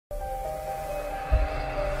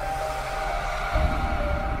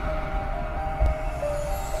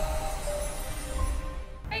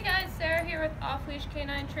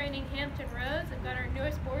Canine Training Hampton Roads. I've got our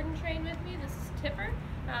newest board and train with me. This is Tipper.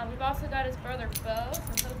 We've also got his brother Beau,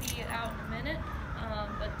 so he'll be out in a minute.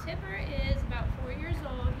 But Tipper is about 4 years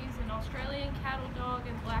old. He's an Australian cattle dog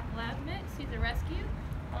and black lab mix. He's a rescue.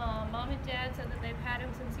 Mom and Dad said that they've had him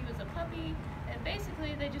since he was a puppy, and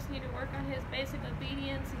basically they just need to work on his basic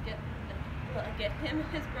obedience and get him and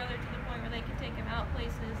his brother to the point where they can take him out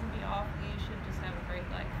places and be off leash and just have a great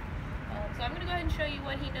life. So I'm going to go ahead and show you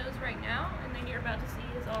what he knows right now, and then you're about to see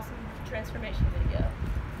his awesome transformation video.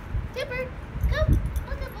 Tipper, come!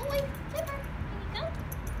 Oh, good boy! Tipper, can you come?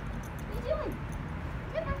 What are you doing?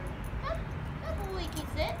 Tipper, come! Good boy, can you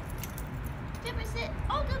sit? Tipper, sit!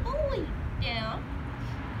 Oh, good boy! Down.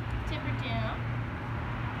 Tipper, down.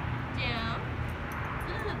 Down.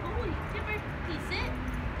 Good boy. Tipper, can you sit?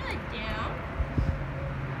 Good. Down.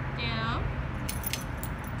 Down.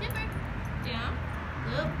 Tipper, down.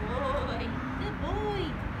 Good boy. Good boy.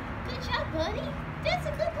 Good job, buddy. That's a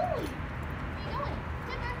good boy. Where you going?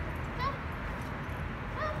 Tipper, come.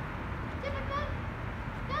 Come. Tipper, come.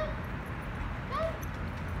 Come. Come.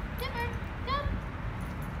 Tipper, come.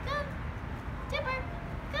 Come. Tipper,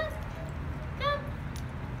 come. Come.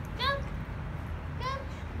 Come. Come.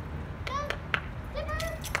 Come. Tipper,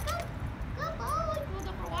 come. Good boy. You want to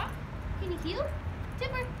go for a walk? Can you heel?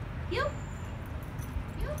 Tipper, heel.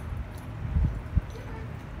 Heel.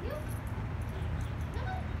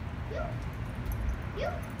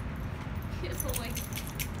 Good boy.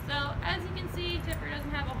 So as you can see, Tipper doesn't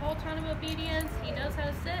have a whole ton of obedience. He knows how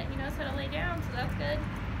to sit, he knows how to lay down, so that's good.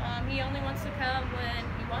 He only wants to come when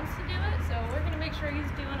he wants to do it, so we're going to make sure he's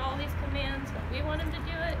doing all these commands when we want him to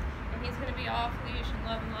do it, and he's going to be off leash and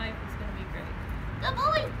loving life. It's going to be great. Good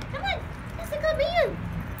boy! Come on! That's a good man!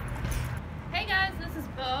 Hey guys, this is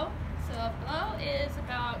Beau. So Beau is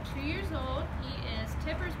about 2 years old. He is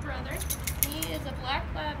Tipper's brother. He is a black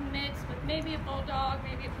lab mix with maybe a bulldog,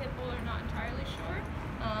 maybe a pit bull, or not entirely sure.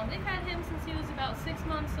 They've had him since he was about 6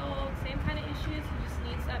 months old. Same kind of issues. He just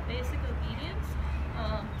needs that basic obedience.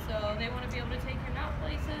 So they want to be able to take him out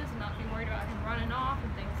places and not be worried about him running off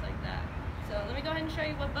and things like that. So let me go ahead and show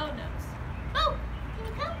you what Beau knows. Beau, can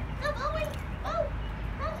you come? Good boy! Beau,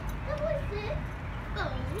 come. Good boy, sit.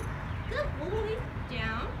 Beau, good boy.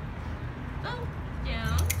 Down. Beau,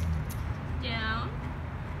 down. Down.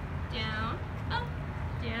 Down. Beau,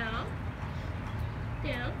 down.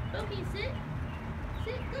 Down. Beau, can you sit?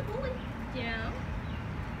 Sit. Good boy. Down.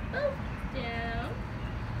 Beau, down.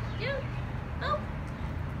 Down. Beau,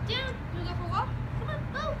 down. You wanna go for a walk? Come on,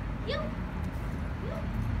 Beau. You. You.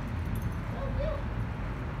 Beau, you.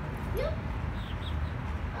 You.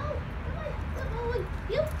 Oh, come on. Good boy.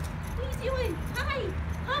 You. What are you doing? Hi.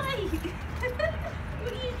 Hi.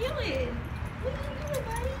 What are you doing? What are you doing,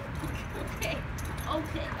 buddy? Okay.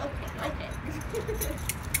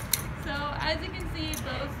 So as you can see,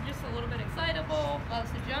 Beau's just a little bit excitable,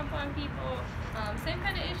 loves to jump on people. Same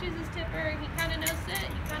kind of issues as Tipper. He kind of knows sit.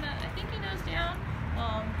 I think he knows down.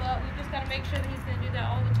 But we've just got to make sure that he's going to do that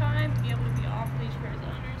all the time to be able to be off leash for his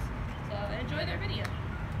owners. So enjoy their video.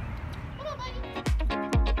 Come on, buddy.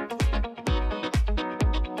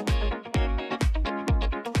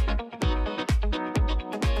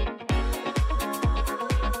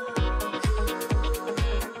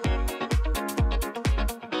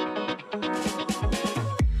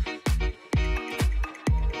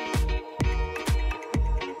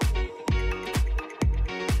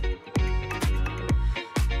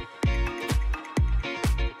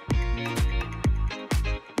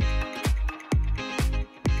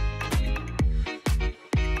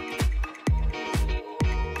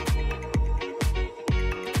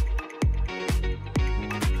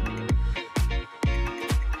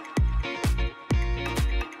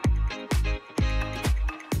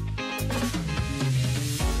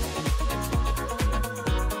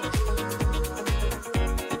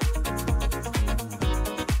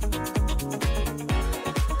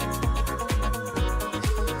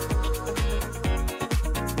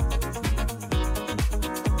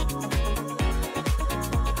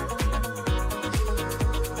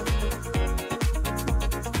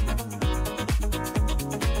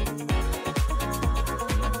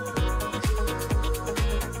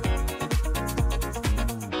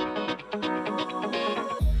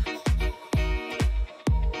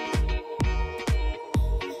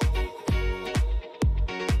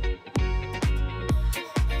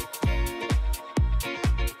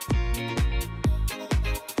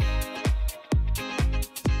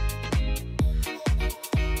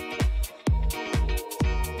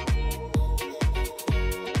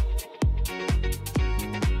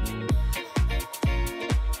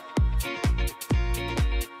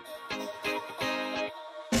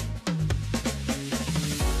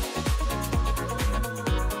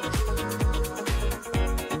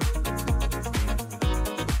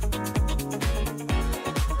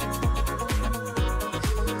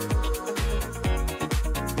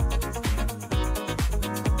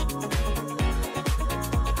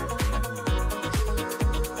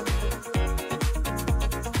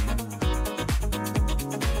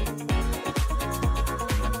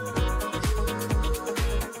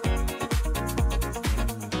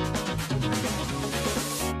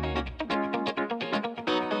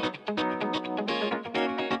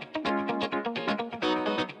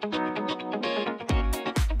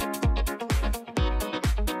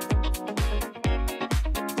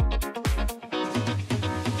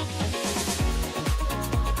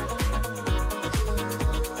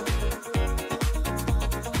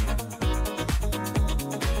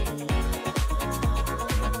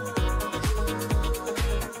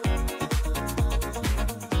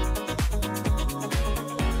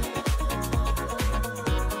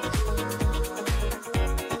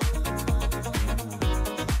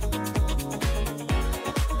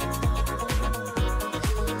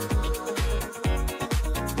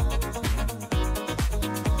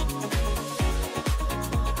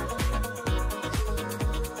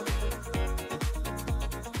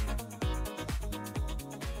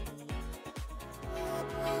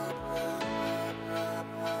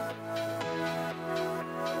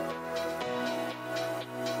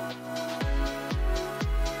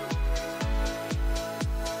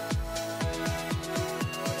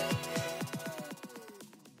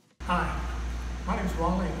 Hi, my name's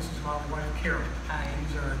Wally and this is my wife Carol. Hi.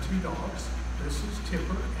 These are our two dogs. This is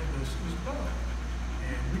Tipper and this is Beau.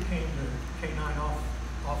 And we came to Canine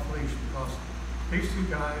Off-Leash because these two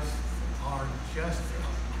guys are just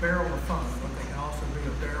a barrel of fun, but they can also be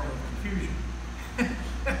a barrel of confusion.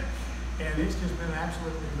 And it's just been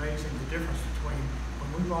absolutely amazing the difference between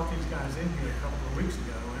when we brought these guys in here a couple of weeks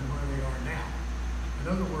ago and where they are now.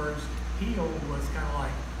 In other words, heel was kind of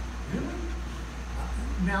like, really?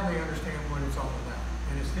 Now they understand what it's all about.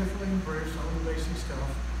 And it's definitely improved some of the basic stuff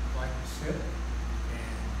like sit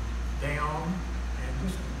and down and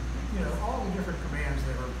just, you know, all the different commands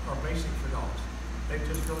that are basic for dogs. They've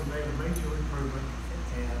just really made a major improvement.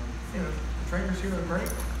 And, you know, the trainers here are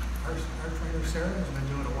great. Our trainer Sarah has been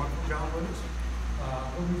doing a wonderful job with us.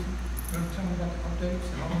 What was you going to tell me about the updates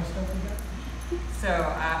and all that stuff we got? So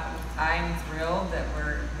I'm thrilled that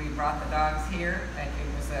we brought the dogs here. It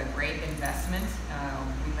was a great investment.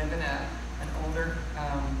 We live in an older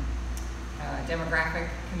demographic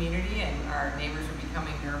community, and our neighbors are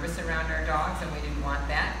becoming nervous around our dogs, and we didn't want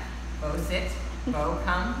that. Beau, sit. Beau,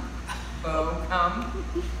 come. Beau, come.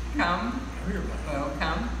 Come. Beau,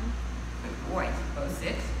 come. Good boy. Beau,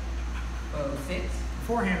 sit. Beau, sit.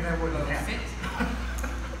 Beforehand, that wouldn't Beau, have sit. happened.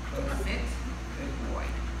 Beau, sit. Good boy.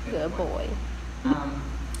 Good boy.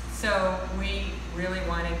 So we really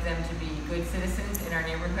wanted them to be good citizens in our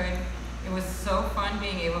neighborhood. It was so fun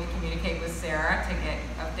being able to communicate with Sarah, to get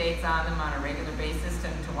updates on them on a regular basis,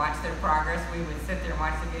 and to watch their progress. We would sit there and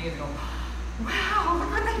watch the videos and go, wow,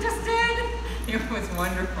 look what they just did. It was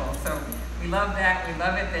wonderful. So we love that. We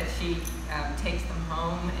love it that she takes them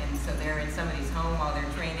home, and so they're in somebody's home while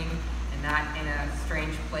they're training and not in a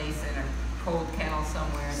strange place in a cold kennel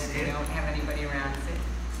somewhere that they don't have anybody around.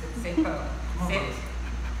 Sit, Beau. Sit.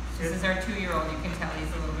 This is our 2-year-old. You can tell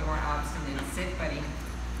he's a little bit more obstinate. Sit, buddy.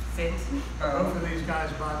 Sit. Both of these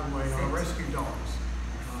guys, by the way, are rescue dogs.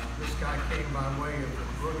 This guy came by way of the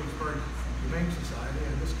Williamsburg Humane Society,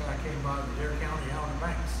 and this guy came by the Dare County Outer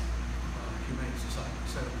Banks Humane Society.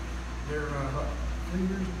 So they're 3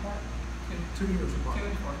 years apart? 2 years apart. 2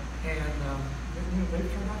 and 4. And you know, they've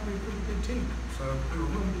turned out to be a pretty good team. So we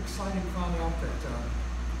were really excited to find out that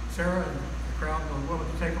Sarah and the crowd were willing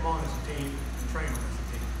to take them on as a team and train them as a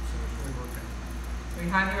team. So it's really worked out. We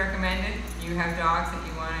highly recommend it. You have dogs that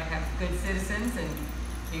you want to have good citizens and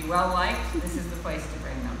be well liked. This is the place to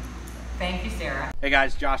bring them. Thank you, Sarah. Hey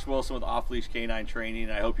guys, Josh Wilson with Off-Leash Canine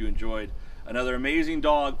Training. I hope you enjoyed another amazing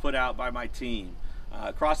dog put out by my team.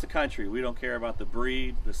 Across the country, we don't care about the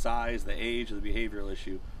breed, the size, the age, or the behavioral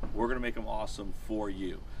issue. We're going to make them awesome for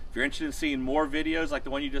you. If you're interested in seeing more videos like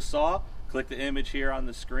the one you just saw, click the image here on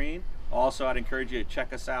the screen. Also, I'd encourage you to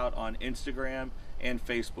check us out on Instagram and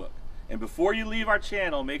Facebook. And before you leave our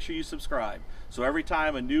channel, make sure you subscribe. So every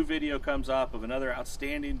time a new video comes up of another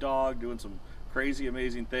outstanding dog doing some crazy,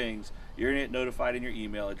 amazing things, you're going to get notified in your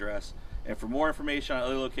email address. And for more information on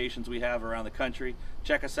other locations we have around the country,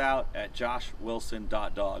 check us out at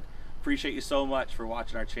joshwilson.dog. Appreciate you so much for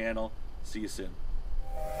watching our channel. See you soon.